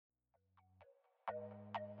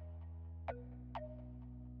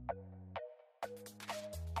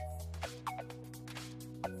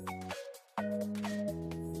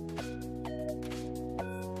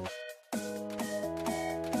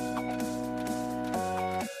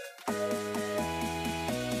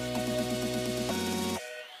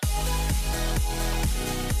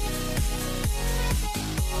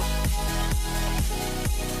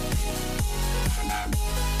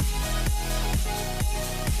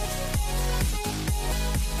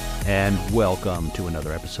And welcome to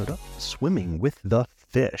another episode of Swimming with the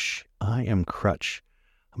Fish. I am Crutch.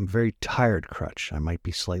 I'm very tired, Crutch. I might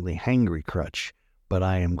be slightly hangry, Crutch, but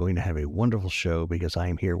I am going to have a wonderful show because I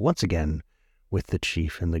am here once again with the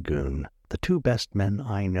Chief and the Goon, the two best men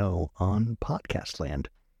I know on podcast land.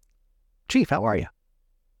 Chief, how are you?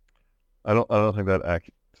 I don't think that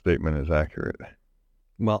statement is accurate.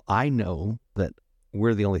 Well, I know that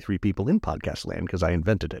we're the only three people in podcast land because I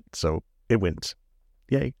invented it, so it wins.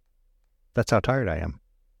 Yay. That's how tired I am.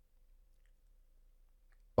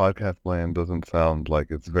 Podcast land doesn't sound like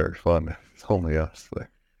it's very fun. It's only us there.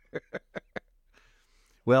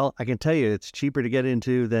 Well, I can tell you it's cheaper to get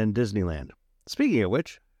into than Disneyland. Speaking of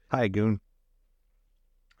which, hi, Goon.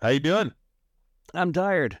 How you doing? I'm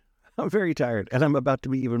tired. I'm very tired. And I'm about to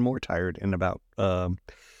be even more tired in about, a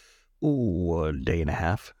day and a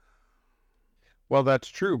half. Well, that's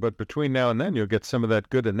true, but between now and then, you'll get some of that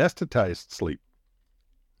good anesthetized sleep.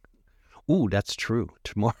 Ooh, that's true.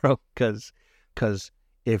 Tomorrow, because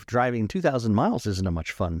if driving 2,000 miles isn't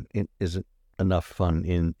enough fun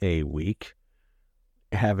in a week,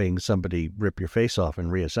 having somebody rip your face off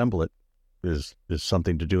and reassemble it is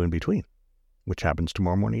something to do in between, which happens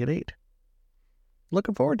tomorrow morning at 8.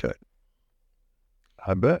 Looking forward to it.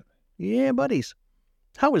 I bet. Yeah, buddies.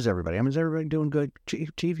 How is everybody? Is everybody doing good?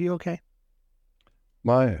 Chief, you okay?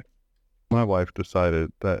 My wife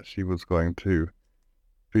decided that she was going to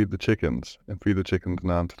feed the chickens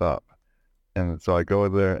nonstop. And so I go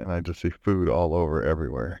there and I just see food all over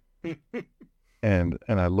everywhere. and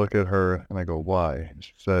I look at her and I go, why?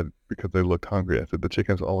 She said, because they looked hungry. I said, the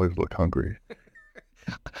chickens always look hungry.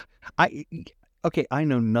 I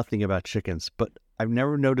know nothing about chickens, but I've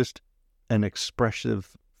never noticed an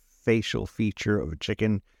expressive facial feature of a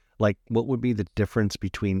chicken. Like, what would be the difference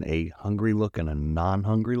between a hungry look and a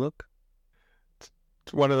non-hungry look?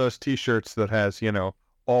 It's one of those T-shirts that has,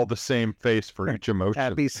 all the same face for each emotion.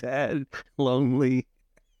 Happy, sad, lonely.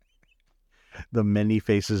 The many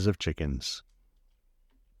faces of chickens.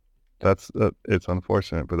 That's it's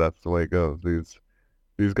unfortunate, but that's the way it goes. These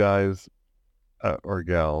guys or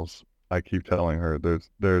gals, I keep telling her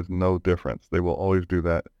there's no difference. They will always do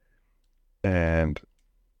that. And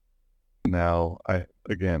now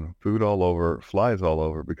food all over, flies all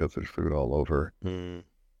over because there's food all over. And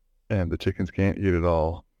the chickens can't eat it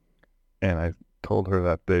all. And I told her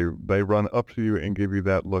that they run up to you and give you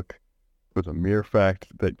that look for the mere fact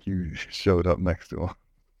that you showed up next to them.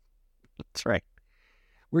 That's right.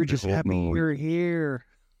 We're just happy you're here.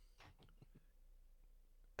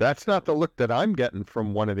 That's not the look that I'm getting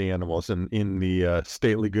from one of the animals in the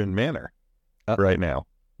stately Goon manner right now.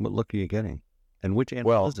 What look are you getting? And which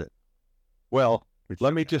animal is it? Well,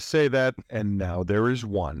 let me just say that, and now there is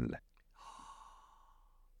one.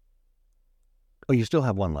 Oh, you still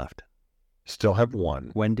have one left. Still have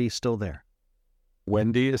one. Wendy's still there.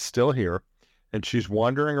 Wendy is still here, and she's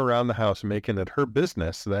wandering around the house making it her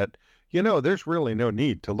business that, there's really no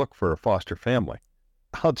need to look for a foster family.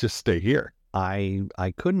 I'll just stay here. I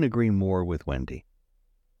couldn't agree more with Wendy.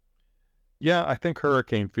 Yeah, I think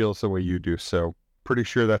Hurricane feels the way you do, so pretty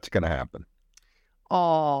sure that's going to happen.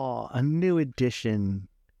 Oh, a new addition.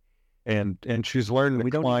 And she's learned to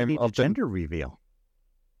climb. We don't even need a gender reveal.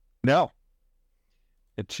 No.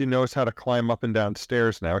 And she knows how to climb up and down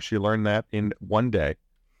stairs now. She learned that in one day.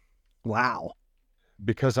 Wow.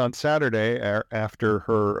 Because on Saturday, after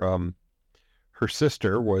her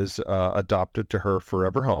sister was adopted to her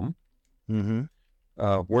forever home,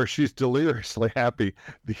 where she's deliriously happy,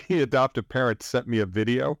 the adoptive parents sent me a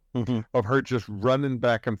video of her just running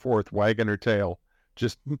back and forth, wagging her tail,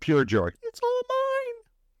 just pure joy. It's all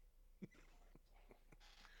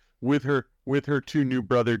mine. With her two new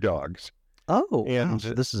brother dogs. Oh, and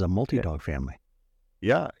so this is a multi-dog family.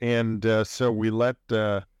 Yeah, and so we let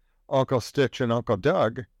Uncle Stitch and Uncle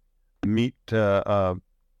Doug meet Wendy.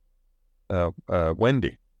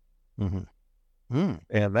 And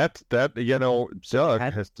that's that. Doug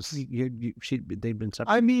has to. They've been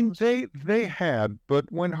separate. I mean, they had,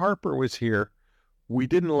 but when Harper was here, we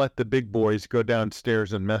didn't let the big boys go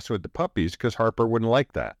downstairs and mess with the puppies because Harper wouldn't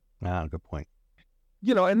like that. Ah, good point.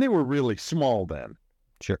 And they were really small then.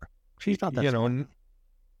 Sure. She's not that small.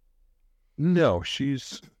 No,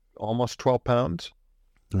 she's almost 12 pounds.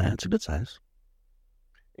 That's a good size.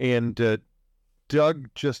 And Doug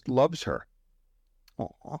just loves her.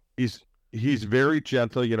 Aww. He's very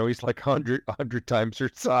gentle. He's like 100 times her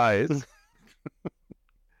size.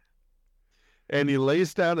 And he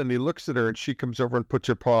lays down and he looks at her and she comes over and puts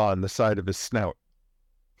her paw on the side of his snout.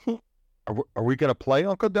 Are we going to play,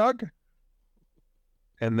 Uncle Doug?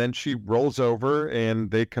 And then she rolls over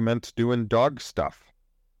and they commence doing dog stuff.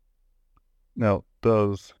 Now,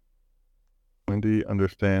 does Wendy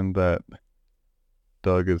understand that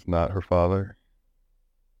Doug is not her father?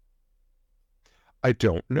 I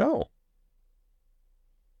don't know.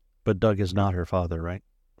 But Doug is not her father, right?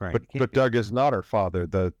 Right. But Doug is not her father.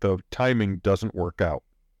 The timing doesn't work out.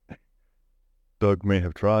 Doug may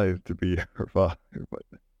have tried to be her father, but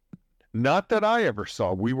Not that I ever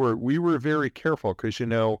saw. We were very careful because,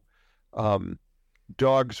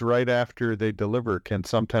 dogs right after they deliver can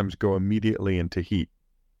sometimes go immediately into heat.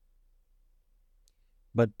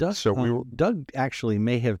 But Doug, So Doug actually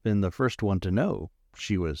may have been the first one to know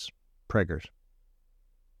she was preggers.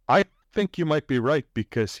 I think you might be right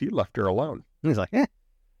because he left her alone. He's like,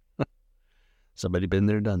 somebody been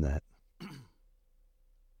there, done that.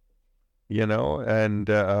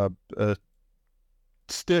 And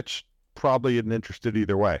Stitch probably isn't interested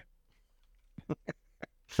either way.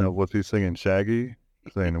 so was he singing Shaggy,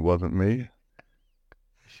 saying it wasn't me?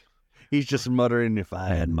 He's just muttering, if I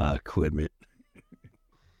had my equipment.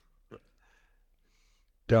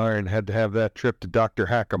 Darn, had to have that trip to Dr.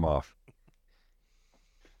 Hackamoff.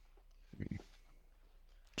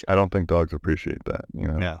 I don't think dogs appreciate that,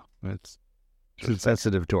 Yeah, it's too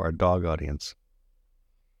sensitive to our dog audience.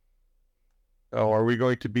 Oh, are we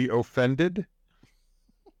going to be offended?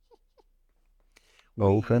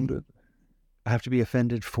 Offended? I have to be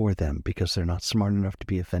offended for them because they're not smart enough to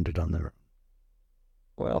be offended on their own.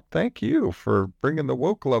 Well, thank you for bringing the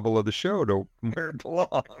woke level of the show to where it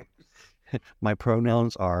belongs. My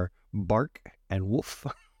pronouns are bark and woof.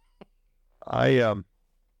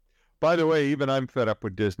 By the way, even I'm fed up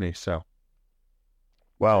with Disney, so.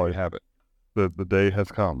 Wow, you have it. The day has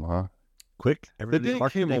come, huh? Quick. The day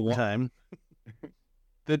came a time.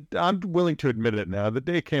 I'm willing to admit it now. The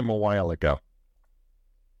day came a while ago.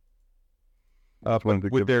 When they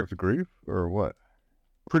give us grief, or what?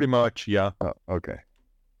 Pretty much, yeah. Oh, okay.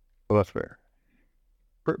 Well, that's fair.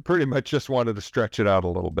 Pretty much just wanted to stretch it out a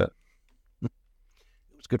little bit. It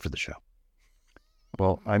was good for the show.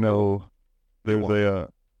 Well, I know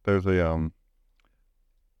there's a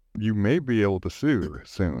you may be able to sue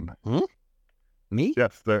soon. Me?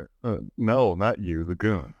 Yes, no, not you, the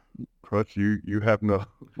goon. Crutch, you have no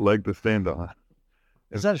leg to stand on.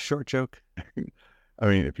 Is that a short joke? I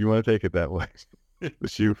mean, if you want to take it that way, the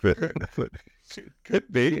shoe fits.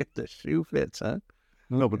 Could be. The shoe fits, huh?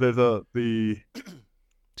 No, but there's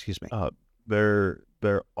excuse me. There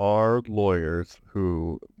are lawyers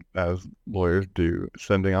who, as lawyers do,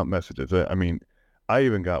 sending out messages. I mean, I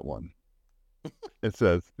even got one. It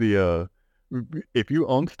says if you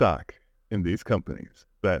own stock in these companies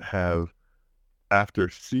that have, after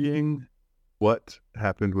seeing what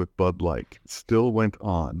happened with Bud Light, still went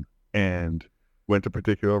on and went a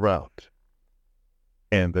particular route,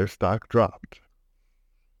 and their stock dropped,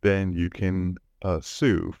 then you can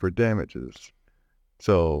sue for damages.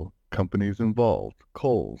 So companies involved,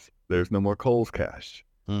 Kohl's, there's no more Kohl's Cash.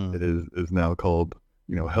 It is now called,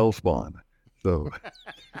 Hellspawn. So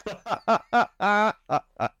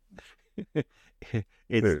it's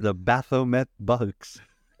the Baphomet bugs.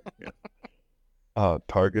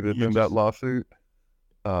 Target is in that lawsuit.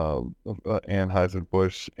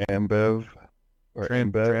 Anheuser-Busch AmBev.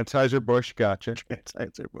 Anheuser-Busch, gotcha.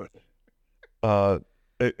 Anheuser-Busch.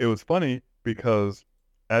 It was funny because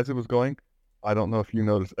as it was going, I don't know if you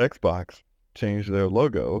noticed, Xbox changed their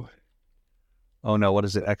logo. Oh no, what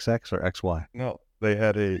is it, XX or XY? No, they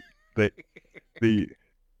had the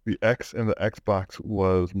X in the Xbox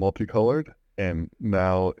was multicolored, and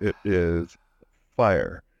now it is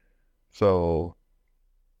fire. So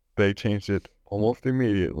they changed it almost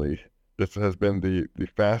immediately. This has been the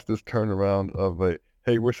fastest turnaround of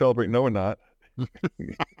hey, we're celebrating. No, we're not.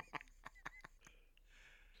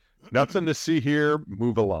 Nothing to see here.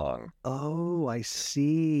 Move along. Oh, I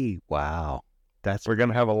see. Wow. We're going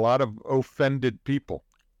to have a lot of offended people.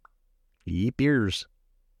 Yeep ears.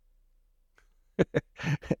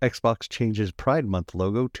 Xbox changes Pride Month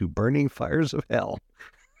logo to Burning Fires of Hell.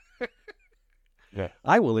 Yeah.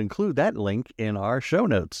 I will include that link in our show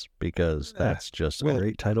notes because that's just a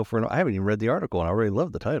great title for I haven't even read the article and I already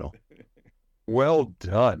love the title. Well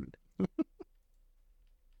done.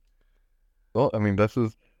 Well, I mean, this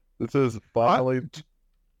is finally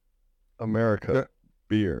America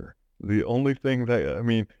beer. The only thing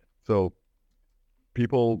so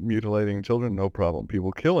people mutilating children, no problem.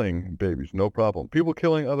 People killing babies, no problem. People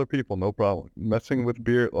killing other people, no problem. Messing with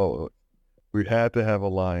beer, we had to have a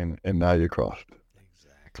line, and now you crossed.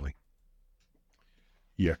 Exactly.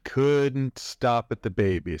 You couldn't stop at the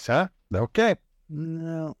babies, huh? Okay.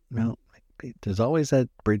 No. There's always that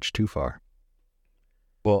bridge too far.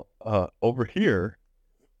 Well, over here,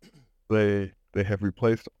 they have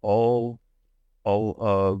replaced all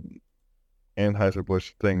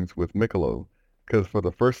Anheuser-Busch things with Michelob, because for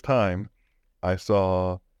the first time I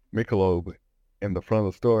saw Michelob in the front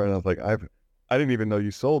of the store, and I was like, I didn't even know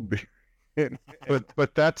you sold beer.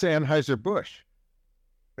 But that's Anheuser-Busch.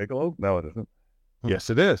 Michelob? No, it isn't. Yes,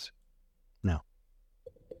 it is. No.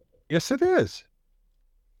 Yes, it is.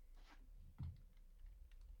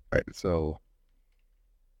 All right, so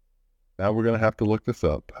now we're gonna have to look this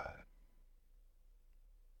up.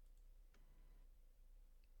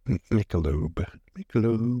 Michelob.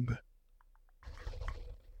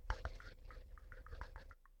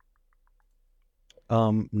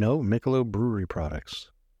 No, Michelob Brewery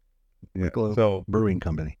Products. Yeah. Michelob So Brewing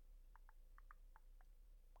Company.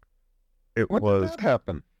 When did that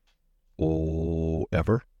happen? Oh,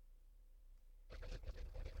 ever.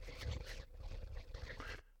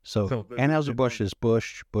 So Anheuser-Busch is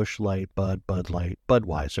Busch, Busch Light, Bud Light,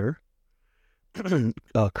 Budweiser.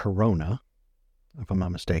 Corona, if I'm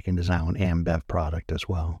not mistaken, is now an Ambev product as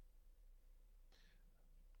well.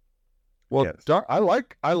 Well, yes. I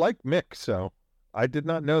like Mick, so I did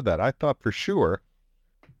not know that. I thought for sure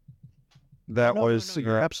that No, was...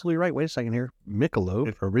 you're absolutely right. Wait a second here.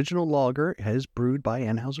 Michelob, original lager, is brewed by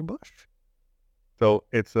Anheuser-Busch. So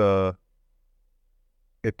it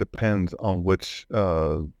depends on which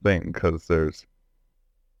thing, because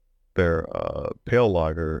their pale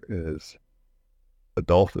lager is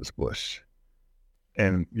Adolphus Busch,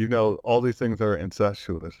 and all these things are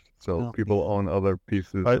incestuous. So people own other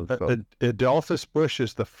pieces of stuff. Adolphus Busch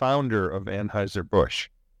is the founder of Anheuser-Busch.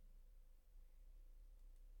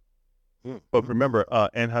 But remember,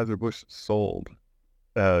 Anheuser-Busch sold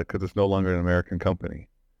because it's no longer an American company.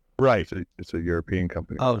 Right. It's a European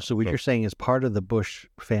company. Oh, so what you're saying is part of the Busch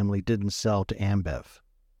family didn't sell to Ambev.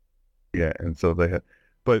 Yeah, and so they had,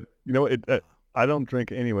 but I don't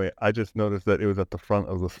drink anyway. I just noticed that it was at the front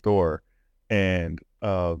of the store, and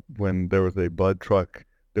when there was a Bud truck,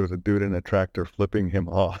 there was a dude in a tractor flipping him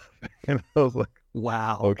off, and I was like,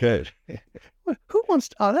 "Wow, okay." Who wants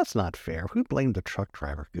to? Oh, that's not fair. Who blamed the truck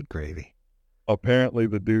driver? Good gravy. Apparently,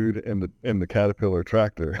 the dude in the Caterpillar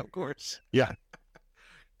tractor. Of course. Yeah.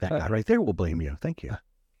 That guy right there will blame you. Thank you.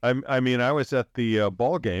 I mean, I was at the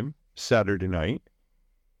ball game Saturday night,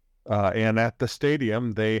 and at the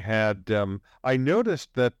stadium they had. I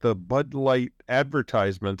noticed that the Bud Light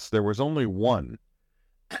advertisements, there was only one.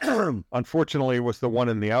 Unfortunately, it was the one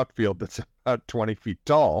in the outfield that's about 20 feet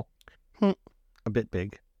tall. A bit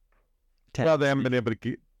big. Well, they haven't been able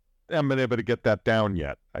to get that down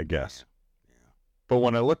yet, I guess. Yeah. But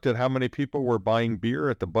when I looked at how many people were buying beer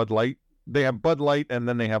at the Bud Light, they have Bud Light, and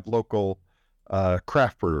then they have local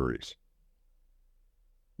craft breweries.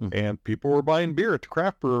 And people were buying beer at the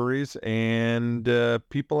craft breweries, and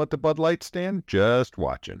people at the Bud Light stand just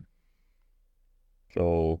watching.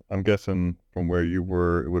 So I'm guessing from where you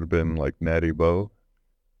were, it would have been like Natty Bo.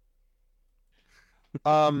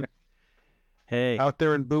 Hey, out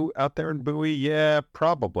there in Bowie, yeah,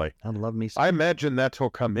 probably. I love me. I imagine that's who'll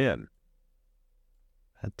come in.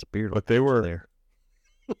 That's a beard. But they were there.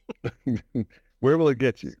 Where will it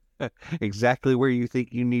get you? Exactly where you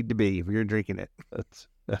think you need to be if you're drinking it.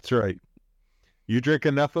 That's right. You drink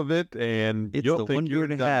enough of it, and it's you'll the think one beer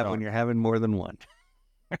to have when you're having more than one.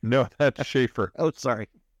 No, that's Schaefer. Oh, sorry.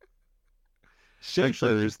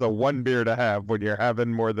 Schaefer is the one beer to have when you're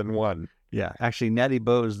having more than one. Yeah, actually, Natty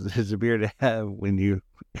Bo's is a beer to have when you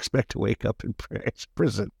expect to wake up in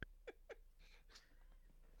prison.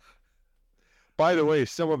 By the way,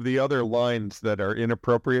 some of the other lines that are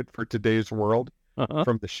inappropriate for today's world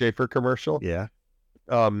from the Schaefer commercial. Yeah.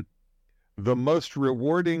 The most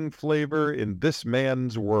rewarding flavor in this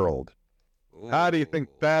man's world. Ooh. How do you think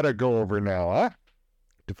that'll go over now, huh?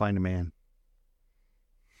 Define a man.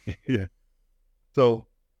 Yeah. So,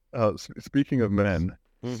 speaking of men,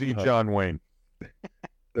 see John Wayne.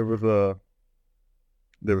 There was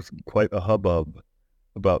quite a hubbub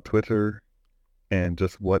about Twitter and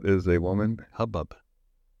just what is a woman. Hubbub.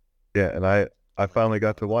 Yeah, and I finally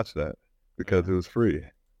got to watch that because it was free.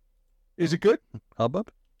 Is it good?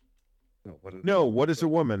 Hubbub? No, what is a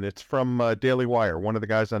woman? It's from Daily Wire, one of the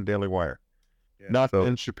guys on Daily Wire. Yeah, not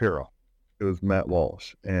Ben Shapiro. It was Matt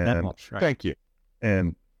Walsh. And Matt Walsh, right. Thank you.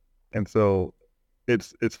 And so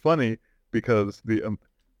it's funny because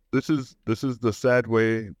this is the sad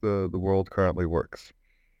way the world currently works.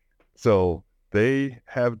 So they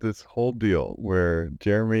have this whole deal where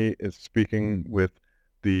Jeremy is speaking with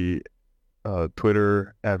the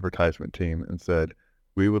Twitter advertisement team and said,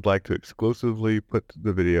 we would like to exclusively put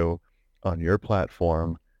the video on your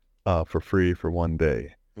platform for free for one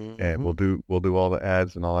day. Mm-hmm. And we'll do all the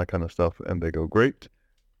ads and all that kind of stuff. And they go, great,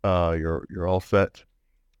 you're all set.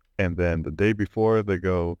 And then the day before they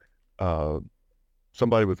go,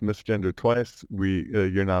 somebody was misgendered twice.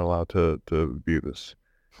 You're not allowed to view this.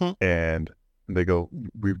 And they go,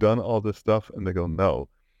 we've done all this stuff, and they go, no.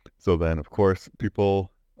 So then, of course,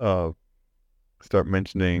 people start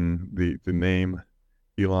mentioning the name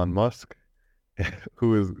Elon Musk,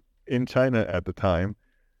 who is in China at the time,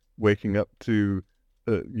 waking up to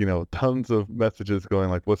tons of messages going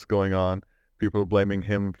like, what's going on? People are blaming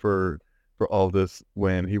him for all this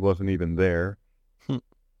when he wasn't even there.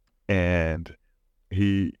 And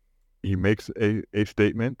he makes a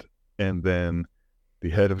statement, and then the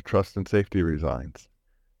head of trust and safety resigns.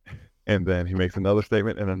 And then he makes another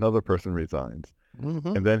statement, and another person resigns.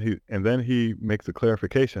 And then he makes a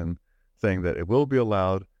clarification saying that it will be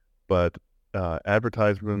allowed, but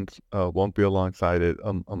advertisements won't be alongside it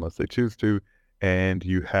unless they choose to, and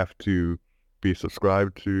you have to be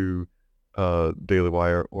subscribed to Daily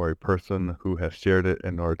Wire or a person who has shared it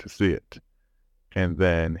in order to see it. And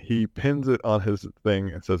then he pins it on his thing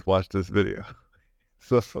and says, watch this video.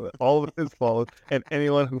 So all of his followers and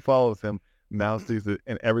anyone who follows him now sees it,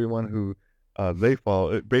 and everyone who they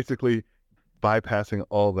follow it, basically bypassing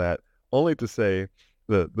all that, only to say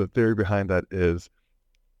the theory behind that is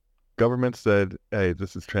government said, hey,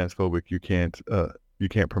 this is transphobic, you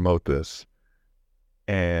can't promote this.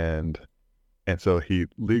 And so he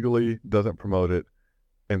legally doesn't promote it,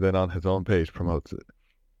 and then on his own page promotes it.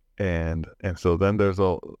 And so then there's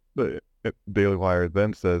the Daily Wire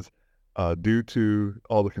then says, due to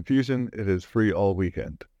all the confusion, it is free all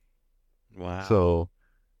weekend. Wow. So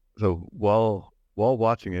while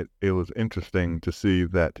watching it, it was interesting to see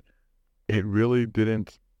that it really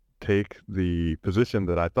didn't take the position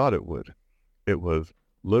that I thought it would. It was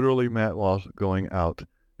literally Matt Walsh going out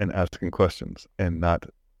and asking questions and not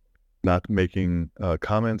making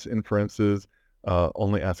comments, inferences,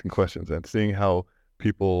 only asking questions and seeing how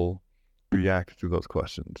people react to those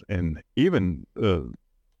questions. And even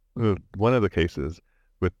one of the cases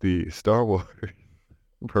with the Star Wars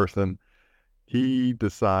person, he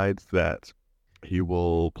decides that he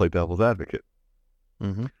will play devil's advocate.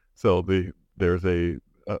 So there's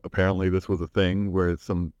apparently this was a thing where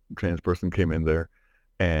some trans person came in there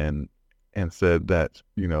and said that,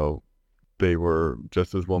 they were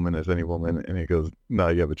just as woman as any woman. And he goes, no,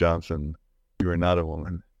 you have a Johnson. You are not a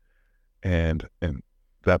woman. And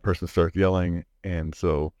that person starts yelling. And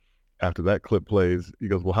so after that clip plays, he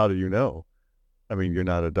goes, well, how do you know? I mean, you're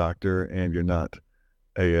not a doctor, and you're not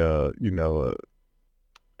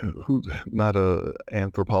who's not a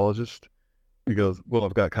anthropologist. He goes, well,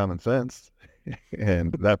 I've got common sense.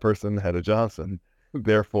 And that person had a Johnson,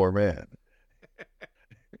 therefore man.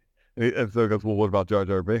 And so he goes, well, what about Jar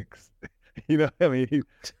Jar Binks? I mean,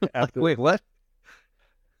 after, wait, what?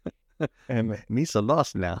 And Misa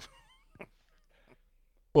lost now.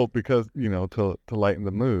 Well, because, to lighten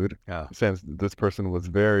the mood, since this person was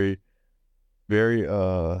very, very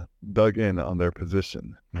dug in on their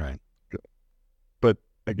position. Right. But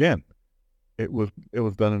again, it was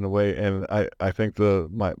done in a way, and I think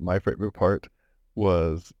my favorite part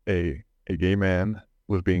was a gay man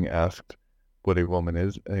was being asked what a woman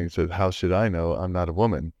is, and he said, how should I know? I'm not a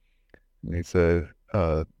woman. And he said,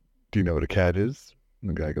 do you know what a cat is?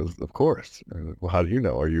 And the guy goes, of course. And goes, well, how do you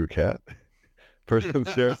know? Are you a cat? Person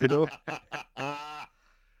shares it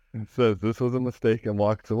and says, this was a mistake, and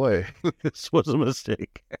walks away. This was a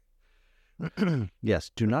mistake.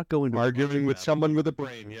 Yes, do not go into arguing with someone with a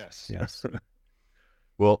brain. Yes.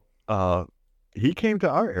 Well, he came to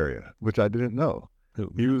our area, which I didn't know.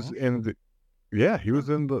 He was in the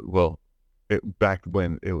back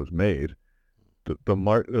when it was made,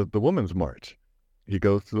 the Women's March. He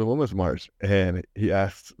goes to the Women's March, and he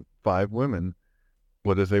asks 5 women,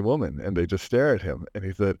 what is a woman? And they just stare at him. And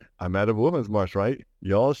he said, I'm at a Women's March, right?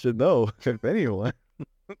 Y'all should know, if anyone.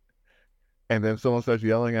 And then someone starts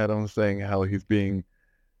yelling at him, saying how he's being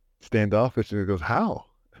standoffish. And he goes, how?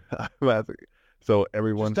 So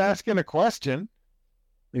everyone... Just asking a question.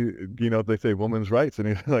 They say women's rights. And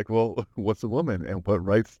he's like, well, what's a woman? And what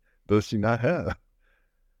rights does she not have?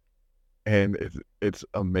 And it's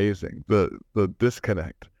amazing, the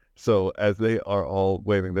disconnect. So as they are all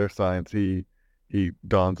waving their signs, he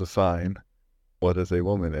dons a sign, what is a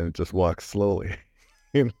woman? And it just walks slowly.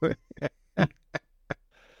 That's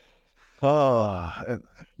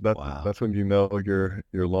when you know you're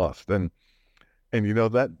lost. And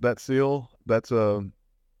that seal, that's the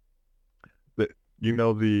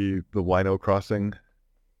Wino crossing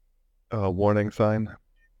warning sign.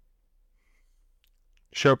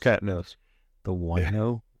 Showcat knows. The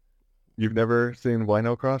Wino? You've never seen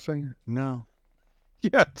Wino crossing? No.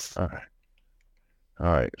 Yes. All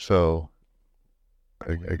right. So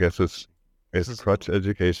I guess it's It's crutch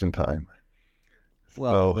education time.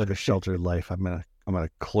 Well, live a sheltered life. I'm a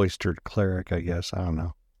cloistered cleric, I guess. I don't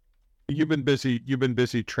know. You've been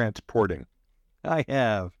busy transporting. I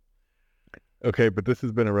have. Okay, but this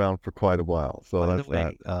has been around for quite a while, so By that's the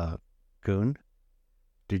way, not. Goon,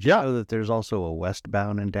 did you know that there's also a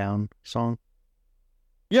Westbound and Down song?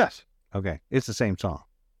 Yes. Okay, it's the same song.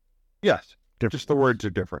 Yes. Different. Just the words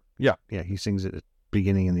are different. Yeah. Yeah, he sings it at the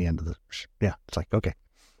beginning and the end of the. Yeah, it's like, okay.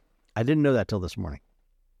 I didn't know that till this morning.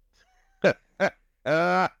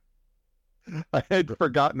 I had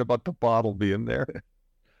forgotten about the bottle being there.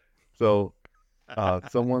 So,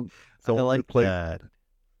 someone like replaced that.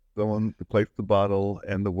 Someone replaced the bottle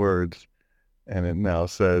and the words, and it now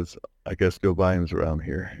says, "I guess Joe Biden's around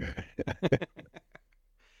here."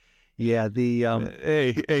 Yeah, the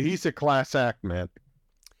hey, he's a class act, man.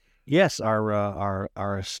 yes, our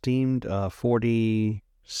esteemed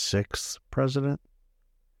 46th president.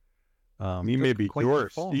 He may be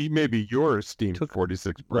yours. He may be your esteemed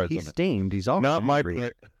 46th well, president. he's esteemed. He's also not my.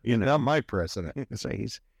 angry, Not my president. So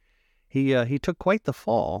he took quite the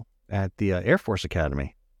fall at the Air Force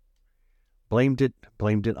Academy. Blamed it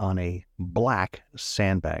on a black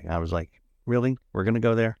sandbag. I was like, really? We're gonna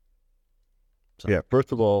go there? So. Yeah.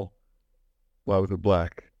 First of all, why was it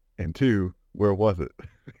black? And two, where was it?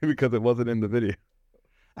 Because it wasn't in the video.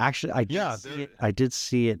 Actually, I did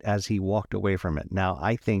see it as he walked away from it. Now,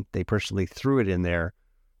 I think they personally threw it in there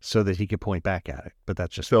so that he could point back at it. But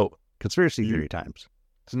that's just conspiracy theory times.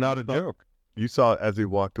 It's not a joke. You saw it as he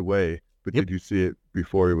walked away, but did you see it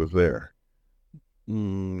before he was there?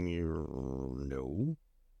 No.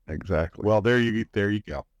 Exactly. Well, there you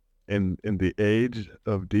go. In the age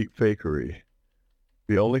of deep fakery,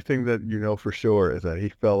 the only thing that you know for sure is that he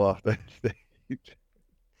fell off that stage.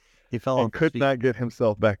 He fell and could not get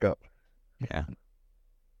himself back up. Yeah.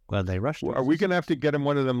 Well, they rushed. Are we gonna have to get him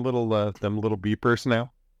one of them little beepers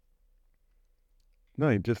now? No,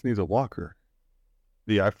 he just needs a walker.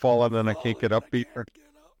 The I fall and then I can't get up beeper.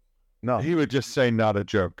 No, he would just say not a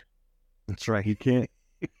joke. That's right. He can't.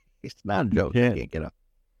 It's not a joke. He can't get up.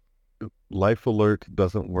 Life alert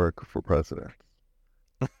doesn't work for presidents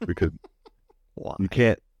because Why? you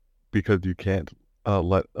can't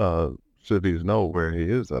let civvies know where he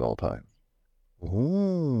is at all times.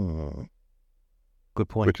 Ooh. Good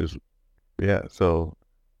point. Which is, yeah, so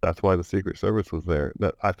that's why the Secret Service was there.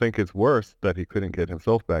 That I think it's worse that he couldn't get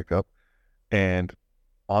himself back up. And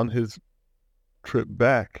on his trip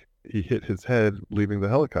back, he hit his head leaving the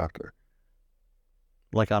helicopter.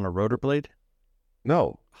 Like on a rotor blade?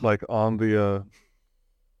 No, like on the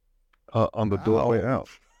doorway out.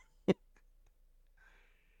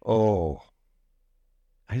 Oh.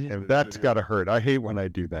 And that's got to hurt. I hate when I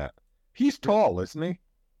do that. He's tall, isn't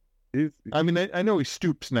he? I mean, I know he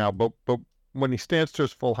stoops now, but when he stands to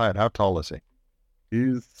his full height, how tall is he?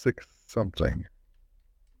 He's 6-something.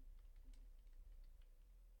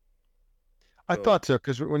 I thought so,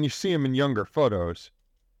 because when you see him in younger photos,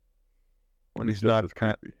 when he's not as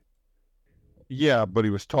creepy. Yeah, but he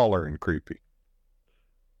was taller and creepy.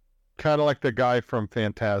 Kind of like the guy from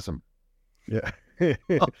Phantasm. Yeah.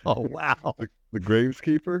 Oh, wow. The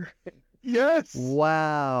Graveskeeper? Yes.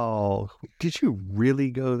 Wow. Did you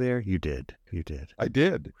really go there? You did. You did. I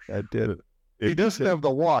did. He doesn't have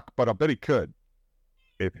the walk, but I bet he could.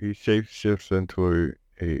 If he shapeshifts into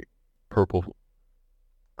a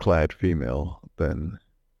purple-clad female, then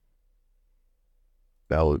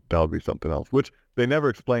that would be something else, which they never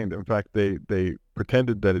explained. In fact, they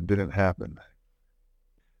pretended that it didn't happen.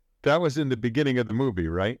 That was in the beginning of the movie,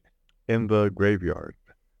 right? In the graveyard.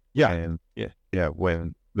 Yeah. And yeah,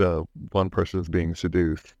 when the one person is being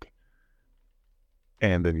seduced,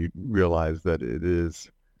 and then you realize that it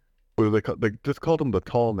is, what do they call? They just called him the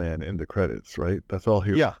tall man in the credits, right? That's all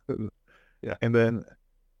he. Yeah. Yeah. And then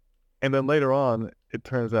later on, it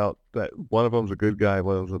turns out that one of them's a good guy,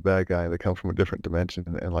 one of them's a bad guy. They come from a different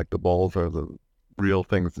dimension, and like the balls are the real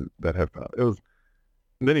things that have. It was.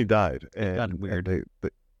 And then he died, and got weird.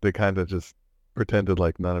 They kind of just pretended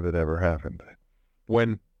like none of it ever happened.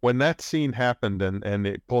 When that scene happened and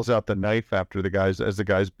it pulls out the knife after the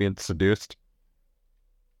guy's being seduced,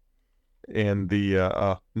 and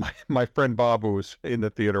the my friend Bob, who was in the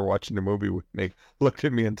theater watching the movie with me, looked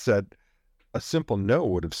at me and said, "A simple no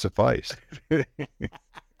would have sufficed."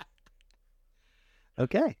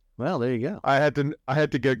 Okay, well there you go. I had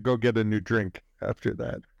to go get a new drink after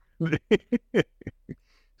that.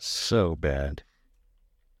 So bad.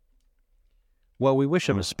 Well, we wish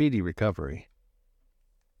him a speedy recovery.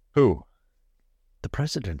 Who? The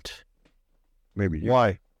president. Maybe you.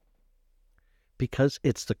 Why? Because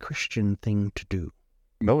it's the Christian thing to do.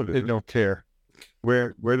 No, it isn't. They don't care.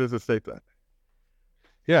 Where does it state that?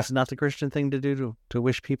 Yeah. It's not the Christian thing to do to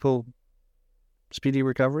wish people speedy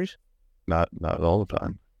recoveries? Not all the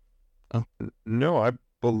time. Oh. No, I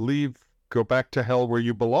believe go back to hell where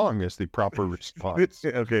you belong is the proper response.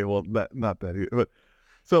 Okay, well, not that either. But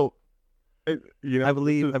so, you know, I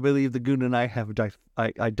believe the Goon and I have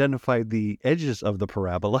identified the edges of the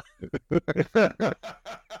parabola.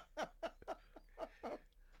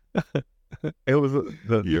 it was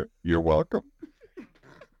You're welcome.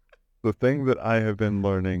 The thing that I have been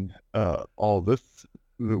learning all this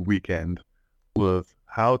weekend was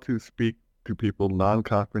how to speak to people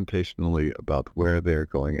non-confrontationally about where they're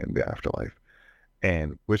going in the afterlife,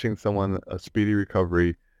 and wishing someone a speedy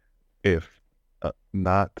recovery if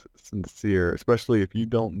not sincere, especially if you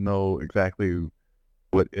don't know exactly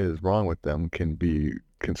what is wrong with them, can be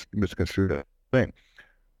misconstrued as a thing.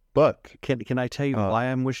 But can I tell you why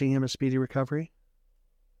I'm wishing him a speedy recovery?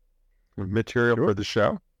 Material for the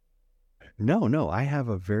show? No, I have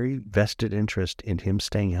a very vested interest in him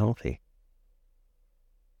staying healthy.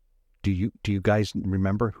 Do you guys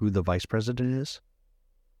remember who the vice president is?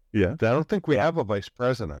 Yeah. I don't think we have a vice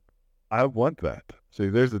president. I want that. See,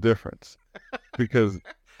 there's a difference. Because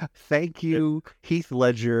thank you, Heath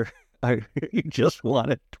Ledger. You just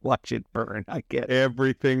wanted to watch it burn. I get it.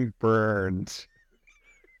 Everything burns.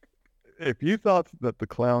 If you thought that the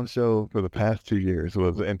clown show for the past 2 years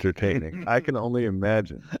was entertaining, I can only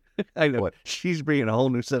imagine. I know. What? She's bringing a whole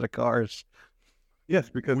new set of cars. Yes,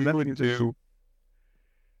 because We that would means do.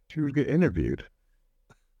 she would get interviewed,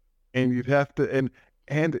 and you'd have to,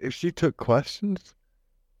 and if she took questions,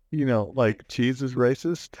 you know, like cheese is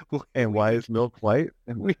racist, and why is milk white,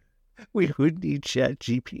 and We would need Chat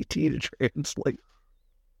GPT to translate.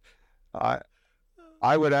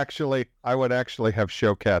 I would actually have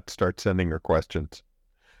Showcat start sending her questions.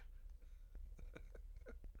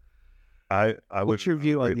 I would. What's your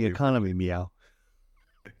view on the economy, Meow?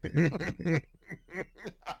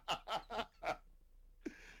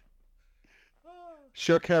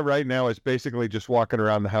 Showcat right now is basically just walking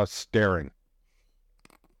around the house staring.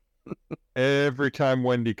 Every time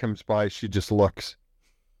Wendy comes by, she just looks.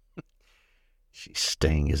 She's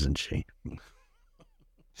staying, isn't she?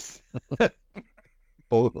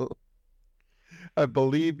 I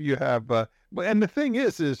believe you have, and the thing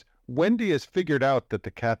is Wendy has figured out that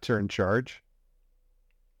the cats are in charge.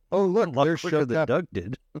 Oh, look, a lot there's quicker than Showcat. Doug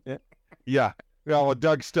did. Yeah. Well,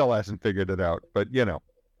 Doug still hasn't figured it out, but you know,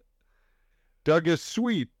 Doug is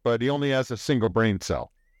sweet, but he only has a single brain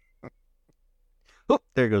cell. Oh,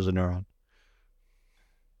 there goes a neuron.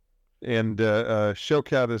 And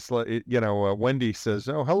Showcat is like, Wendy says,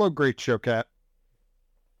 "Oh, hello, great Showcat.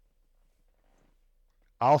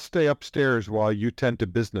 I'll stay upstairs while you tend to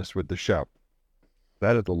business with the show."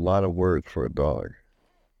 That is a lot of words for a dog.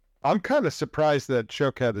 I'm kind of surprised that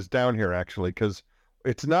Showcat is down here, actually, because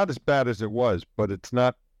it's not as bad as it was, but it's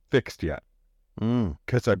not fixed yet.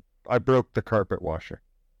 Because I broke the carpet washer.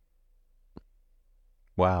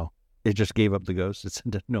 Wow. It just gave up the ghost. It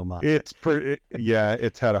said no mas. It's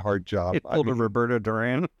it's had a hard job. It pulled a Roberto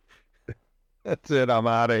Duran. That's it. I'm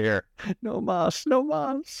out of here. No mas.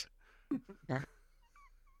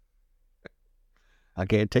 I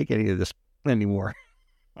can't take any of this anymore.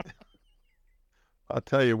 I'll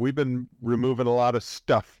tell you, we've been removing a lot of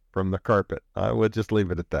stuff from the carpet. I would just leave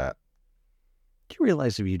it at that. Do you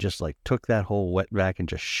realize if you just took that whole wet vac and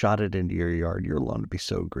just shot it into your yard, your lawn would be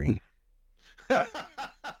so green?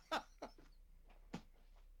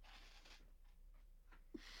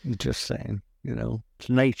 Just saying, it's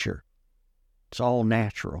nature. It's all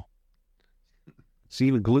natural. It's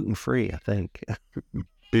even gluten-free, I think.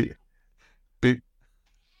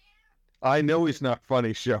 I know he's not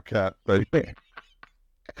funny, Showcat, but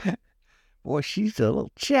boy, she's a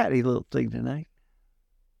little chatty little thing tonight.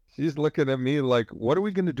 She's looking at me like, what are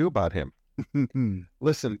we going to do about him?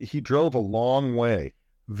 Listen, he drove a long way.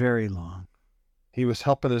 Very long. He was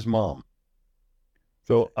helping his mom.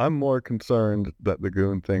 So I'm more concerned that the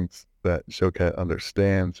goon thinks that Showcat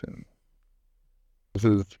understands him. This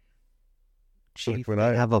is Chief,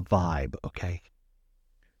 I have a vibe, okay?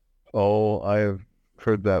 Oh, I have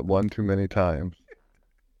heard that one too many times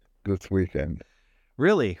this weekend.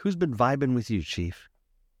 Really? Who's been vibing with you, Chief?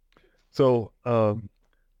 So,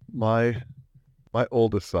 my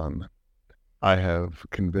oldest son, I have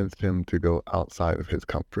convinced him to go outside of his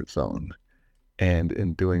comfort zone. And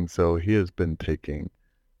in doing so, he has been taking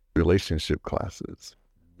relationship classes.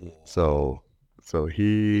 So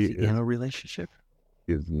he is in a relationship?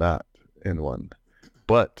 He is not in one.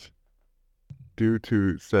 But due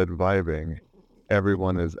to said vibing,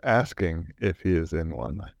 everyone is asking if he is in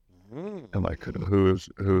one. I'm like, who's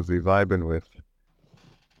he vibing with?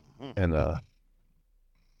 And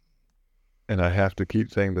and I have to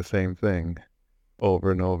keep saying the same thing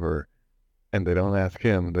over and over, and they don't ask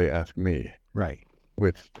him, they ask me. Right.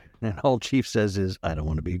 Which, and all Chief says is, I don't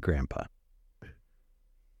want to be a grandpa.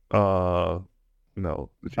 no.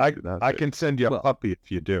 I can send you a puppy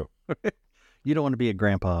if you do. You don't want to be a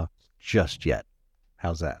grandpa just yet.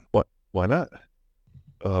 How's that? What? Why not?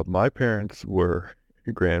 My parents were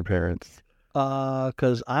grandparents.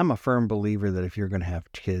 Because I'm a firm believer that if you're going to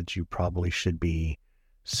have kids, you probably should be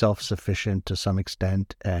self-sufficient to some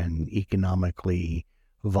extent and economically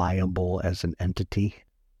viable as an entity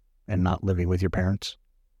and not living with your parents.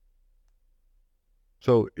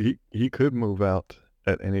 So he could move out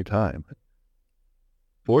at any time,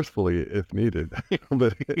 forcefully if needed.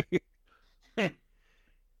 But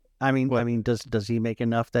I mean, does he make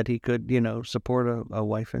enough that he could, support a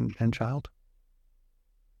wife and child?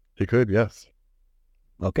 he could, yes.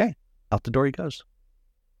 Okay, out the door he goes.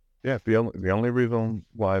 Yeah, the only reason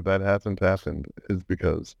why that hasn't happened is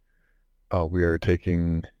because we're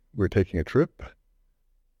taking a trip,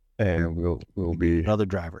 and we'll be Another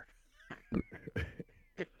driver.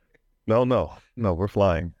 No, we're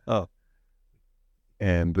flying. Oh,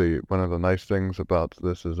 and one of the nice things about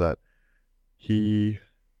this is that we've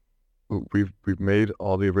made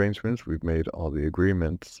all the arrangements, we've made all the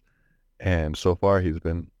agreements, and so far he's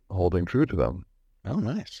been holding true to them. oh,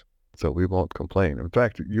 nice. So we won't complain. In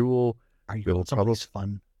fact, you will. Are you going someplace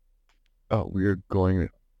fun? Oh, we're going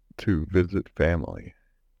to visit family,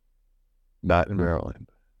 not in Maryland,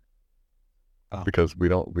 because we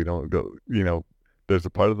don't go. There's a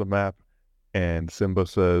part of the map, and Simba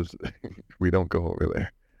says we don't go over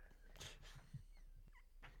there.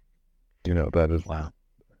 That is wow.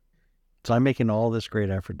 So I'm making all this great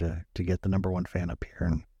effort to get the number one fan up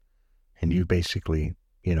here, and you basically,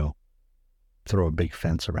 throw a big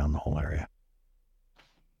fence around the whole area.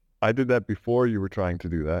 I did that before you were trying to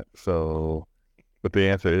do that, but the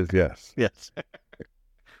answer is yes. Yes.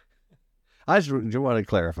 I just want to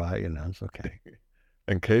clarify, it's okay.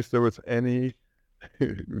 In case there was any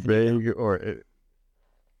vague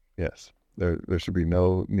yes, there should be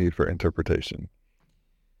no need for interpretation.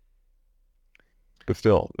 But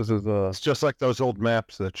still, this is It's just like those old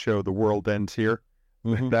maps that show the world ends here.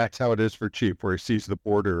 Mm-hmm. That's how it is for Chief, where he sees the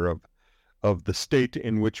border of the state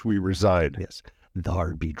in which we reside. Yes.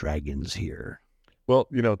 There be dragons here. Well,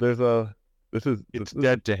 it's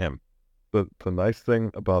dead to him. The nice thing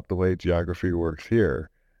about the way geography works here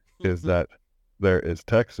is that there is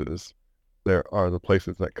Texas. There are the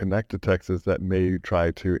places that connect to Texas that may try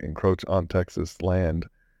to encroach on Texas land.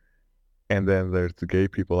 And then there's the gay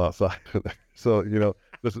people outside of there. So,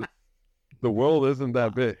 the world isn't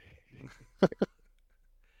that big.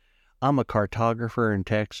 I'm a cartographer in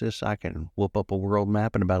Texas. I can whoop up a world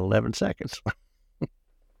map in about 11 seconds.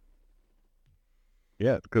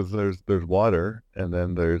 Yeah, because there's water, and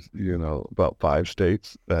then there's about 5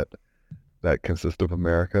 states that consist of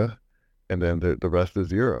America, and then the rest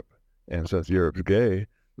is Europe. And since Europe's gay,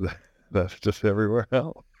 that's just everywhere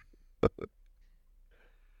else.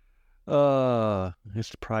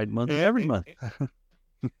 It's Pride Month every month.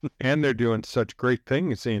 And they're doing such great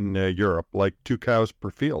things in Europe, like 2 cows per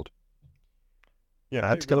field. Yeah,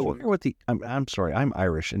 that's good. What I'm sorry, I'm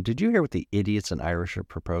Irish, and did you hear what the idiots in Irish are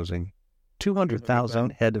proposing?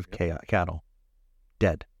 200,000 head of cattle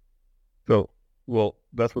dead. So, well,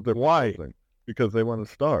 that's what they're proposing, because they want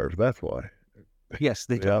to starve. That's why. Yes,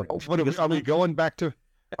 they do. Are we going back to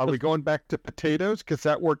potatoes? Because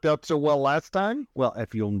that worked out so well last time. Well,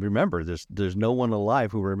 if you'll remember, there's no one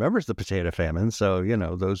alive who remembers the potato famine. So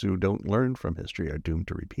those who don't learn from history are doomed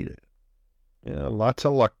to repeat it. Yeah, lots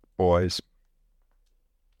of luck, boys.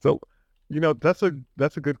 So, that's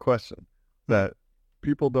a good question that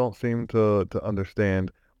people don't seem to understand,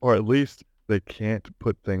 or at least they can't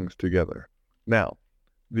put things together. Now,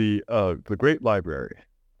 the Great Library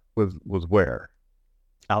was where?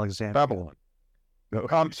 Alexandria. Babylon. No,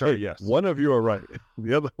 I'm sorry, yes. One of you are right.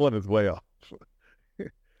 The other one is way off.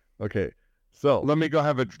 Okay, so let me go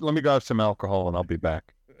have some alcohol, and I'll be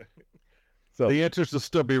back. So the answers will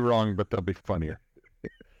still be wrong, but they'll be funnier.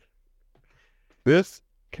 This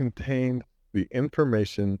contained the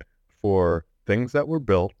information for things that were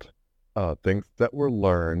built, things that were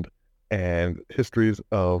learned, and histories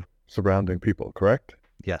of surrounding people, correct?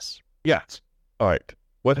 Yes. Yes. All right.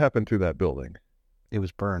 What happened to that building? It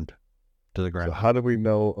was burned to the ground. So how do we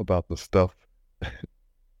know about the stuff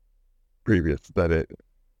previous that it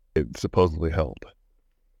supposedly held?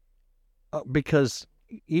 Because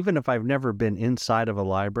even if I've never been inside of a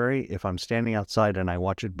library, if I'm standing outside and I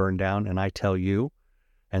watch it burn down and I tell you,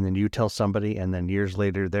 and then you tell somebody, and then years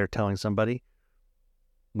later they're telling somebody,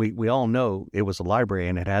 we all know it was a library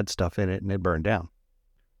and it had stuff in it and it burned down.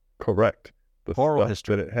 Correct. The Oral stuff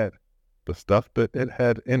history. that it had, the stuff that it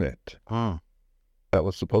had in it, that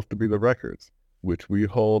was supposed to be the records, which we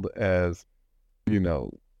hold as,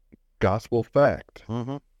 gospel fact.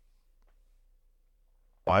 Mm-hmm.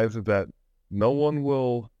 Why is it that no one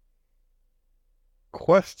will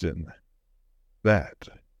question that?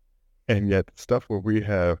 And yet stuff where we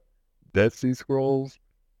have Dead Sea Scrolls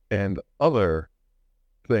and other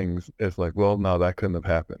things, it's like, well, no, that couldn't have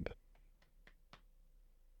happened.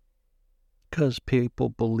 Because people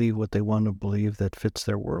believe what they want to believe that fits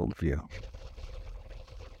their worldview.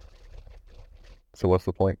 So what's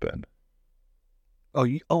the point then?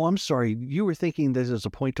 Oh, I'm sorry. You were thinking this is a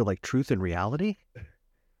point to like truth and reality?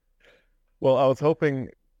 Well, I was hoping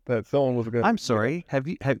that someone was going to... I'm sorry.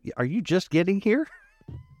 Are you just getting here?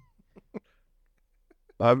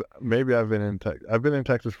 I've been in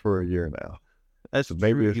Texas for a year now. That's so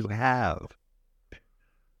maybe true. You have.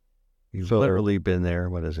 You've literally been there.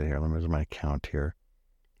 What is it here? Let me my count here.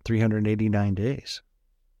 389 days.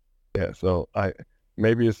 Yeah. So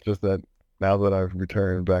maybe it's just that now that I've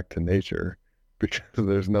returned back to nature, because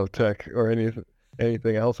there's no tech or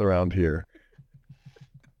anything else around here,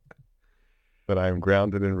 that I'm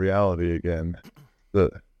grounded in reality again.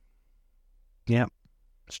 Yeah,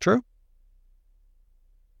 it's true.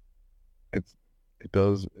 It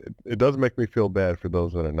does make me feel bad for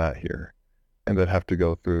those that are not here and that have to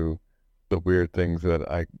go through the weird things that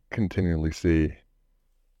I continually see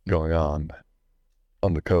going on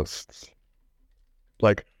the coasts.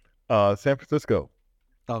 Like San Francisco.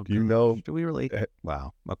 Oh, do you know? Do we really?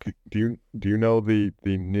 Wow. Okay. Do you know the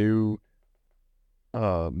new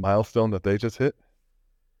milestone that they just hit?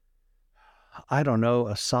 I don't know.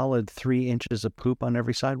 A solid 3 inches of poop on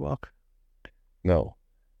every sidewalk? No.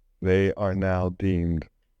 They are now deemed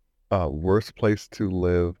worst place to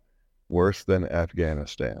live, worse than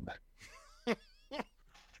Afghanistan.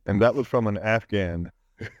 And that was from an Afghan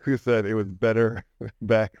who said it was better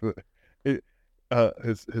back.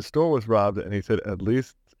 His store was robbed, and he said at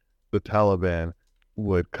least the Taliban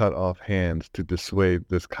would cut off hands to dissuade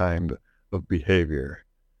this kind of behavior.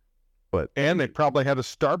 And they probably had a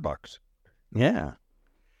Starbucks. Yeah.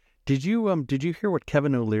 Did you hear what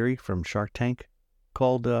Kevin O'Leary from Shark Tank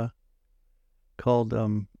called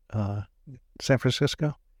San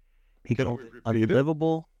Francisco? He called it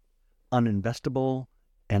unlivable, uninvestable,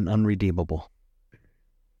 and unredeemable.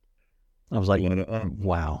 I was like,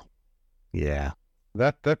 wow. Yeah.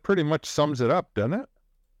 That pretty much sums it up, doesn't it?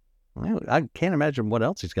 I can't imagine what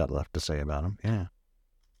else he's got left to say about him. Yeah.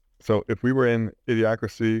 So if we were in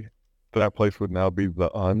Idiocracy, that place would now be the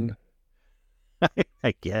un.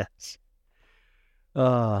 I guess.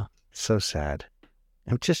 So sad.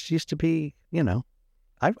 It just used to be,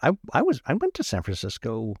 I went to San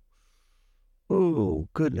Francisco. Oh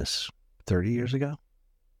goodness, 30 years ago.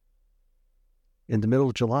 In the middle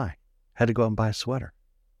of July, had to go out and buy a sweater.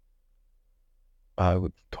 I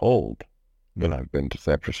was told that I've been to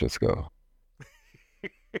San Francisco.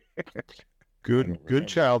 Good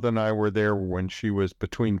Child and I were there when she was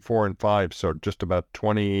between 4 and 5, so just about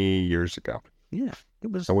 20 years ago. Yeah,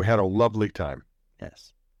 it was. So we had a lovely time.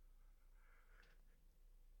 Yes.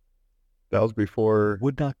 That was before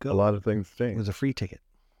would not go. A lot of things changed. It was a free ticket.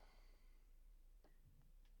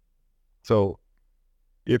 So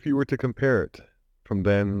if you were to compare it from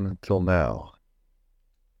then till now,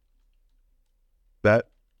 that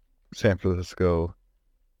San Francisco,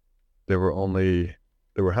 there were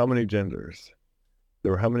how many genders?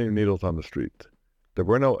 There were how many needles on the street? There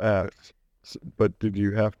were no apps, but did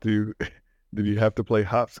you have to play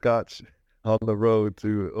hopscotch on the road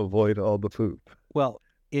to avoid all the poop? Well,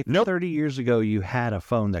 if 30 years ago you had a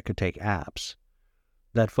phone that could take apps,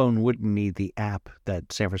 that phone wouldn't need the app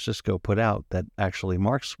that San Francisco put out that actually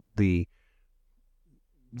marks the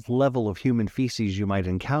level of human feces you might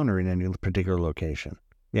encounter in any particular location.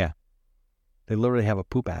 Yeah. They literally have a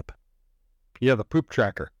poop app. Yeah, the poop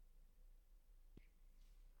tracker.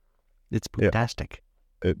 It's pooptastic.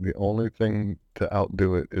 Yeah. The only thing to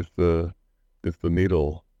outdo it is the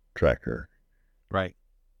needle tracker. Right.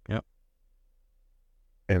 Yep.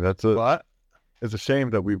 And it's a shame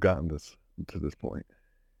that we've gotten to this point.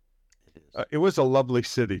 It was a lovely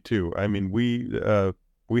city too. I mean, we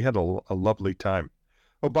had a lovely time.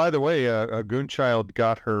 Oh, by the way, Goonchild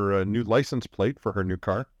got her new license plate for her new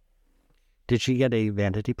car. Did she get a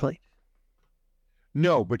vanity plate?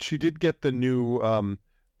 No, but she did get the new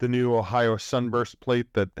Ohio Sunburst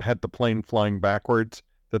plate that had the plane flying backwards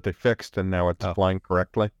that they fixed, and now it's flying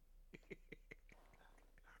correctly.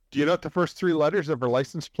 Do you know what the first 3 letters of her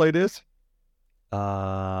license plate is?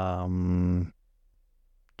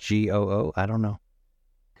 GOO? I don't know.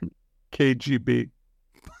 KGB.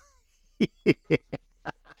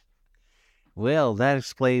 Well, that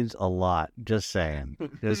explains a lot. Just saying.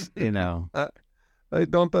 Just, I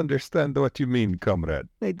don't understand what you mean, comrade.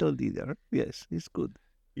 I don't either. Yes, it's good.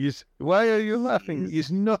 Why are you laughing?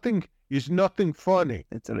 Yes. Is nothing funny.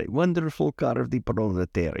 It's a wonderful car of the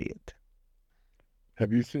proletariat.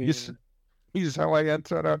 Have you seen? Here's how I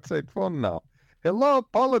answer outside phone now. Hello,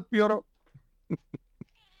 Politburo.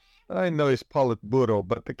 I know it's Politburo,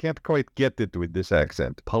 but I can't quite get it with this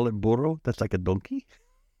accent. Politburo? That's like a donkey?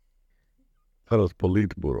 That was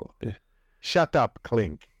Politburo. Shut up,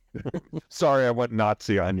 Clink. Sorry, I went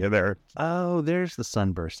Nazi on you there. Oh, there's the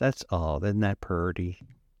sunburst. Isn't that pretty?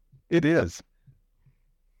 It is.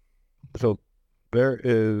 So there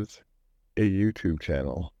is a YouTube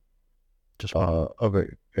channel Just of a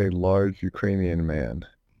large Ukrainian man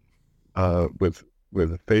with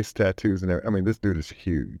face tattoos and everything. I mean, this dude is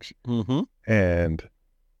huge. Mm-hmm. And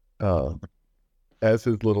as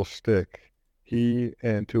his little shtick, he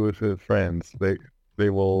and two of his friends, they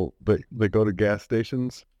go to gas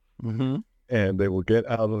stations. Mm-hmm. And they will get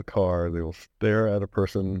out of the car. They will stare at a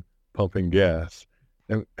person pumping gas,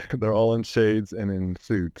 and they're all in shades and in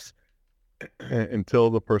suits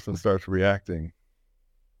until the person starts reacting,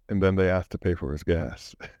 and then they ask to pay for his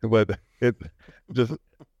gas. But they're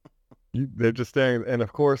just staring. And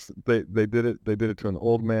of course, they did it. They did it to an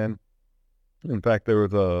old man. In fact, there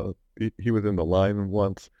was he was in the line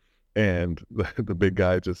once, and the big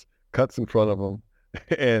guy just cuts in front of him,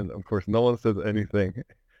 and of course, no one says anything.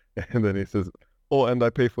 And then he says, "Oh, and I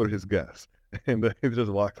pay for his gas." And then he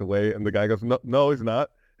just walks away. And the guy goes, "No, he's not."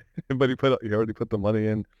 But he already put the money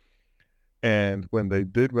in. And when they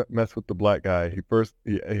did mess with the black guy, he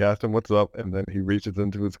asked him what's up, and then he reaches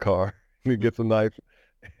into his car and he gets a knife,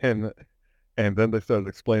 and then they started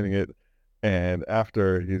explaining it. And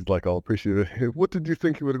after, he's like all appreciative. "What did you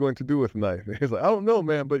think you were going to do with the knife?" And he's like, "I don't know,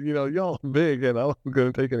 man, but y'all are big, and I'm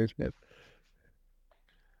going to take any chance."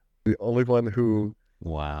 The only one who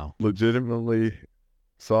Wow. legitimately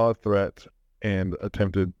saw a threat and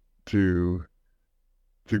attempted to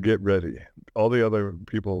get ready. All the other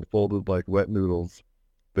people folded like wet noodles.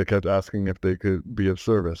 They kept asking if they could be of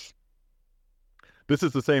service. This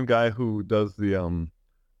is the same guy who does the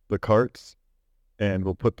carts and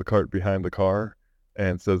will put the cart behind the car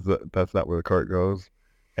and says that that's not where the cart goes,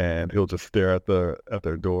 and he'll just stare at their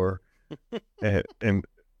door and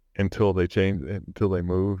until they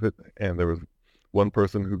move it. And there was one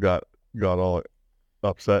person who got all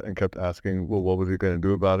upset and kept asking, well, what was he going to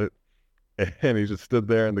do about it? And he just stood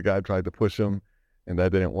there, and the guy tried to push him, and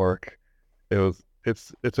that didn't work. It's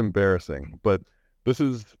embarrassing, but this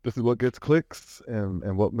is what gets clicks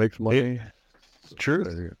and what makes money.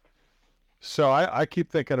 Truth. So I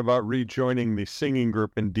keep thinking about rejoining the singing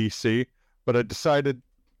group in DC, but I decided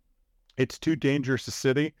it's too dangerous a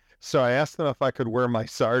city. So I asked them if I could wear my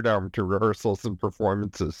sidearm to rehearsals and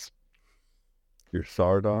performances. Your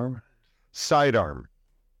sidearm? Sidearm.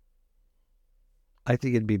 I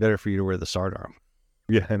think it'd be better for you to wear the sidearm.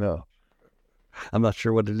 Yeah, I know. I'm not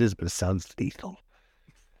sure what it is, but it sounds lethal.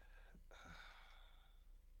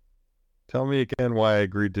 Tell me again why I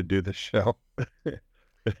agreed to do this show.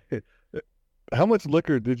 How much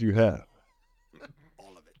liquor did you have?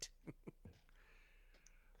 All of it.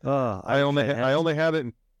 I only had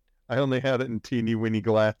it in teeny weeny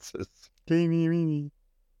glasses. Teeny weeny.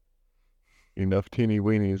 Enough teeny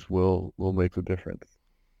weenies will make the difference.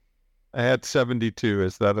 I had 72.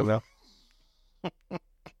 Is that enough?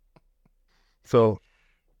 So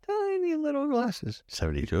Tiny little glasses.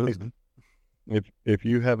 72, isn't it? if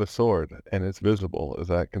you have a sword and it's visible, is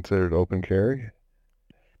that considered open carry?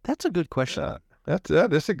 That's a good question.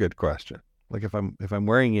 That is a good question. Like if I'm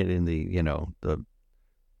wearing it in the what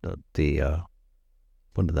the hell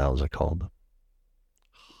is it called? Oh,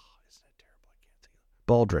 isn't that terrible? I can't think of it.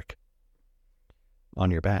 Baldric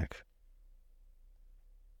on your back.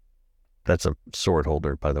 That's a sword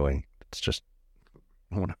holder, by the way. It's just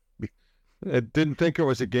I didn't think it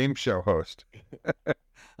was a game show host.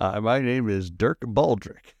 my name is Dirk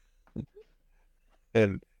Baldric.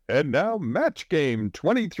 And now Match Game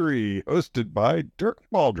 23, hosted by Dirk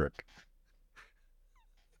Baldric.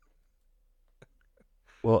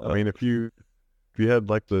 Well, I mean, if you had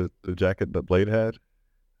like the jacket that Blade had,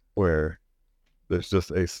 where there's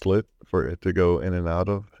just a slit for it to go in and out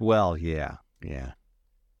of. Well, yeah.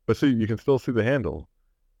 But see, you can still see the handle.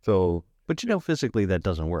 So, But physically that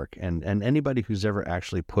doesn't work. And anybody who's ever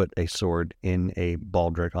actually put a sword in a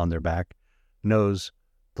baldric on their back knows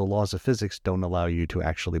the laws of physics don't allow you to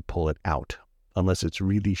actually pull it out unless it's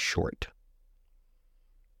really short.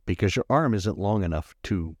 because your arm isn't long enough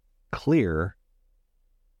to clear.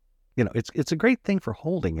 It's a great thing for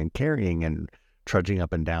holding and carrying and trudging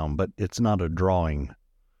up and down, but it's not a drawing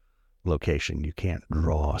location. You can't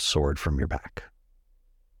draw a sword from your back.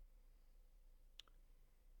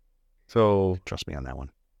 So trust me on that one.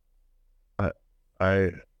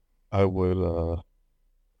 I will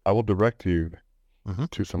direct you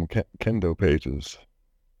to some kendo pages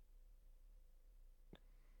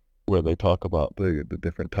where they talk about the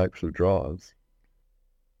different types of draws.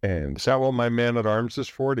 And is that what my man at arms is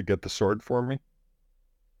for, to get the sword for me?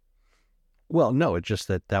 Well, no, it's just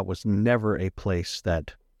that was never a place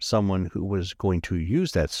that someone who was going to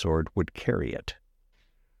use that sword would carry it.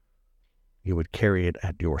 You would carry it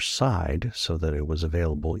at your side so that it was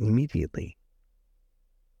available immediately.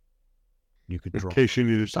 You could draw in case you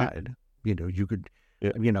needed side. You could.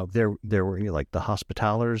 Yeah. There were like the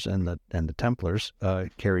Hospitallers and the Templars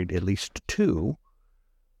carried at least two,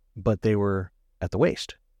 but they were at the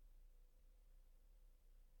waist.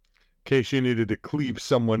 In case you needed to cleave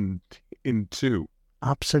someone in two.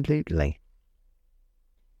 Absolutely.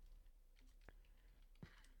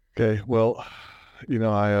 Okay, well, I'm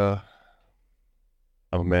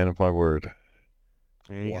a man of my word.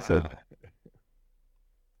 Wow.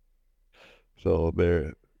 So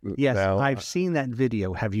there. Yes, now, I've seen that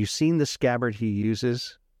video. Have you seen the scabbard he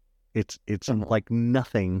uses? It's like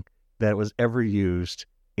nothing that was ever used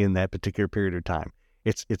in that particular period of time.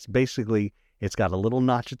 It's basically, it's got a little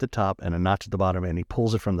notch at the top and a notch at the bottom, and he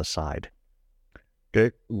pulls it from the side.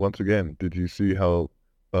 Okay, once again, did you see how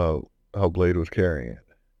Blade was carrying it?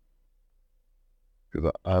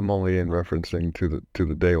 Because I'm only in referencing to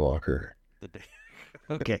the Daywalker.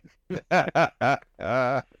 Okay.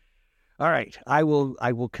 All right. I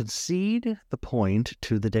will concede the point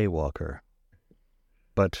to the Daywalker.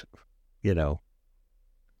 But, your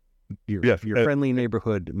friendly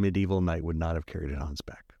neighborhood medieval knight would not have carried it on his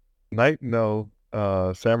back. Knight, no.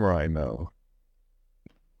 Samurai, no.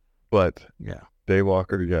 But yeah,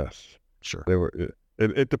 Daywalker, yes. Sure. They were.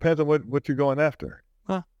 It depends on what you're going after.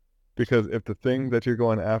 Huh. Because if the thing that you're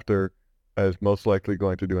going after is most likely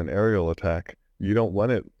going to do an aerial attack, you don't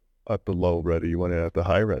want it at the low ready. You want it at the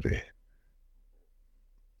high ready.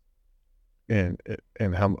 And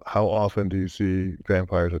how often do you see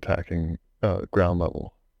vampires attacking ground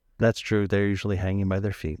level? That's true. They're usually hanging by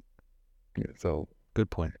their feet. Yeah, so good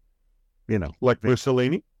point. Like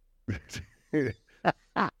Mussolini.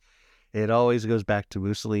 It always goes back to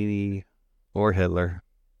Mussolini or Hitler.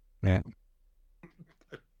 Yeah.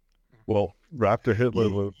 Well, Raptor Hitler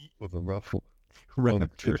was a rough one.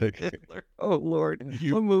 Raptor Hitler. Oh Lord,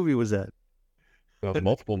 what movie was that?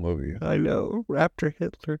 Multiple movies. I know. Raptor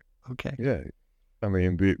Hitler. Okay. Yeah. I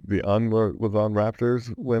mean, the Un was on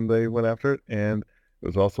Raptors when they went after it, and it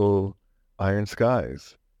was also Iron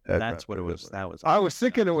Skies. That's what it was. That was. I was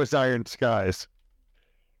thinking it was Iron Skies.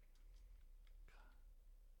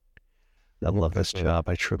 I love this job.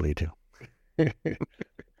 I truly do.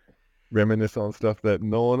 Reminisce on stuff that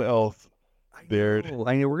no one else dared.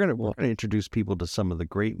 I know. We're gonna introduce people to some of the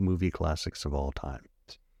great movie classics of all time.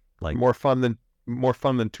 Like more fun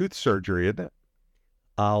than tooth surgery, isn't it?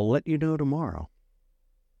 I'll let you know tomorrow.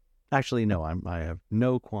 Actually, no. I have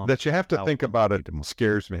no qualms. That you have to think about it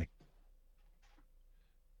scares me.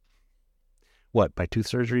 What, by tooth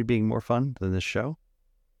surgery being more fun than this show?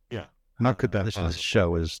 Yeah. How could that? This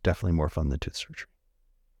show is definitely more fun than tooth surgery.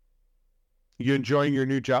 You enjoying your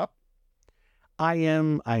new job? I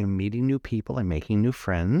am. I'm meeting new people. I'm making new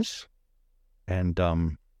friends, and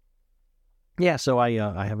yeah. So I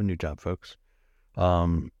have a new job, folks.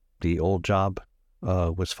 The old job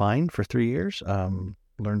was fine for 3 years.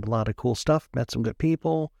 Learned a lot of cool stuff. Met some good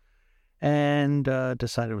people, and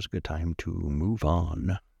decided it was a good time to move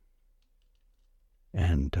on.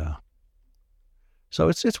 And so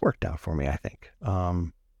it's worked out for me, I think.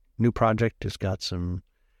 New project has got some.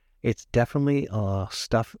 It's definitely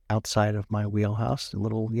stuff outside of my wheelhouse. A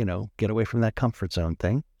little, get away from that comfort zone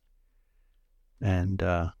thing. And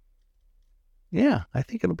yeah, I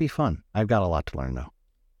think it'll be fun. I've got a lot to learn though.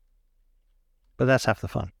 But that's half the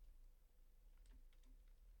fun.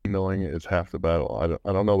 Knowing it is half the battle.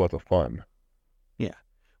 I don't know about the fun. Yeah.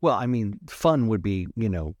 Well, I mean, fun would be,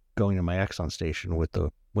 going to my Exxon station with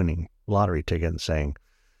the winning lottery ticket and saying,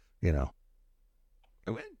 I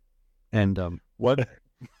win. And what?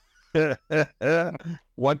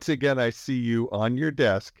 Once again, I see you on your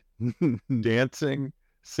desk, dancing,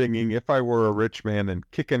 singing "If I Were a Rich Man" and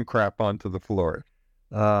kicking crap onto the floor.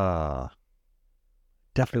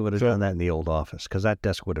 Definitely would have done that in the old office, because that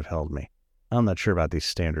desk would have held me. I'm not sure about these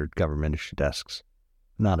standard government issue desks.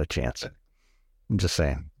 Not a chance. I'm just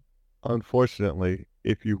saying. Unfortunately,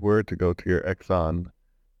 if you were to go to your Exxon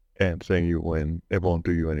and saying you win, it won't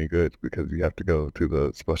do you any good because you have to go to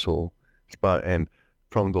the special spot. And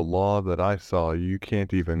from the law that I saw, you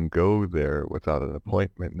can't even go there without an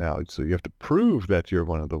appointment now. So you have to prove that you're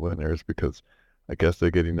one of the winners because I guess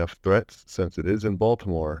they get enough threats since it is in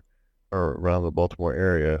Baltimore or around the Baltimore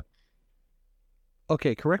area.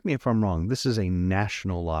 Okay, correct me if I'm wrong. This is a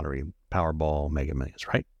national lottery, Powerball, Mega Millions,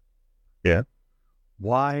 right? Yeah.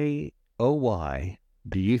 Why, oh why,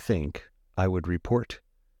 do you think I would report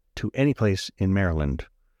to any place in Maryland?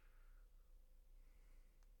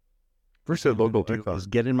 First thing I'm going to do is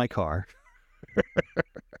get in my car,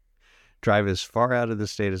 drive as far out of the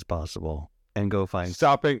state as possible, and go find...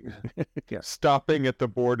 Stopping at the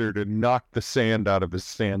border to knock the sand out of his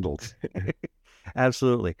sandals.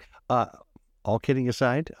 Absolutely. All kidding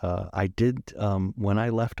aside, I did, when I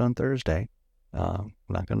left on Thursday, I'm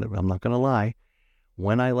not gonna lie,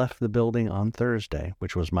 when I left the building on Thursday,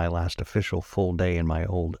 which was my last official full day in my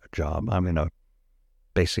old job, I'm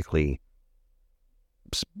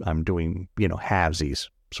doing, halvesies,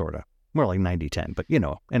 sort of, more like 90-10, but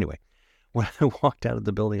anyway, when I walked out of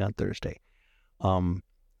the building on Thursday,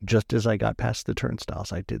 just as I got past the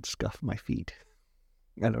turnstiles, I did scuff my feet.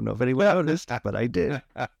 I don't know if anyone noticed, but I did.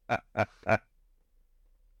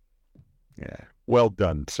 Yeah. Well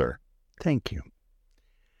done, sir. Thank you.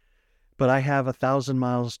 But I have 1,000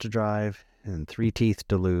 miles to drive and 3 teeth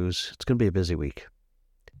to lose. It's going to be a busy week.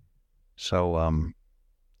 So I'm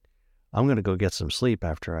going to go get some sleep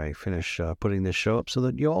after I finish putting this show up so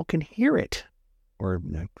that you all can hear it. Or,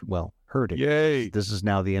 heard it. Yay. This is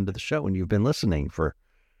now the end of the show and you've been listening for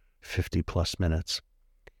 50 plus minutes.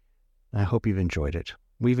 I hope you've enjoyed it.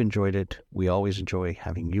 We've enjoyed it. We always enjoy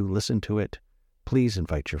having you listen to it. Please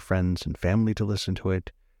invite your friends and family to listen to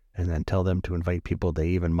it, and then tell them to invite people they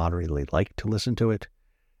even moderately like to listen to it.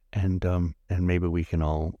 And maybe we can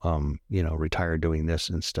all, retire doing this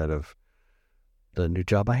instead of the new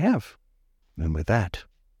job I have. And with that,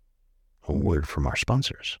 a word from our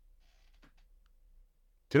sponsors.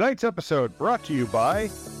 Tonight's episode brought to you by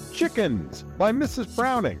Chickens by Mrs.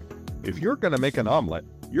 Browning. If you're going to make an omelet,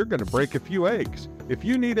 you're going to break a few eggs. If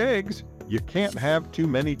you need eggs, you can't have too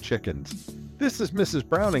many chickens. This is Mrs.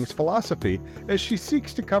 Browning's philosophy as she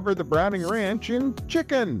seeks to cover the Browning Ranch in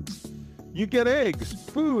chickens. You get eggs,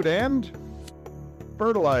 food, and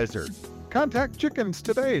fertilizer. Contact Chickens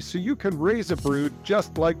today so you can raise a brood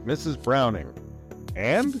just like Mrs. Browning.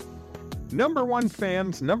 And number one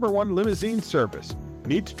fans, number one limousine service.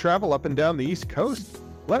 Need to travel up and down the East Coast?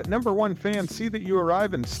 Let number one fans see that you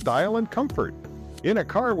arrive in style and comfort. In a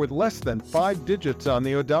car with less than 5 digits on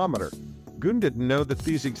the odometer. Goon didn't know that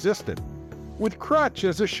these existed. With Crutch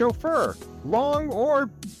as a chauffeur, long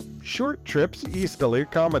or short trips easily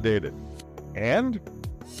accommodated. And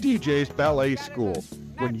DJ's Ballet School,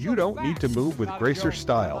 when you don't need to move with grace or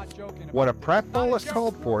style. When a pratfall is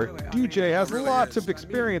called for, DJ has lots of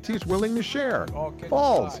experience he's willing to share.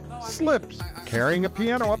 Falls, slips, carrying a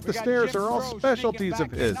piano up the stairs are all specialties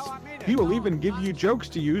of his. He will even give you jokes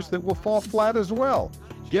to use that will fall flat as well.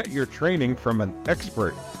 Get your training from an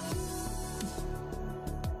expert.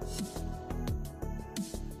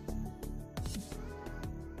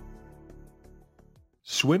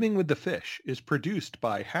 Swimming with the Fish is produced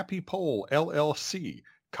by Happy Pole LLC.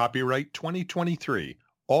 Copyright 2023.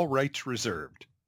 All rights reserved.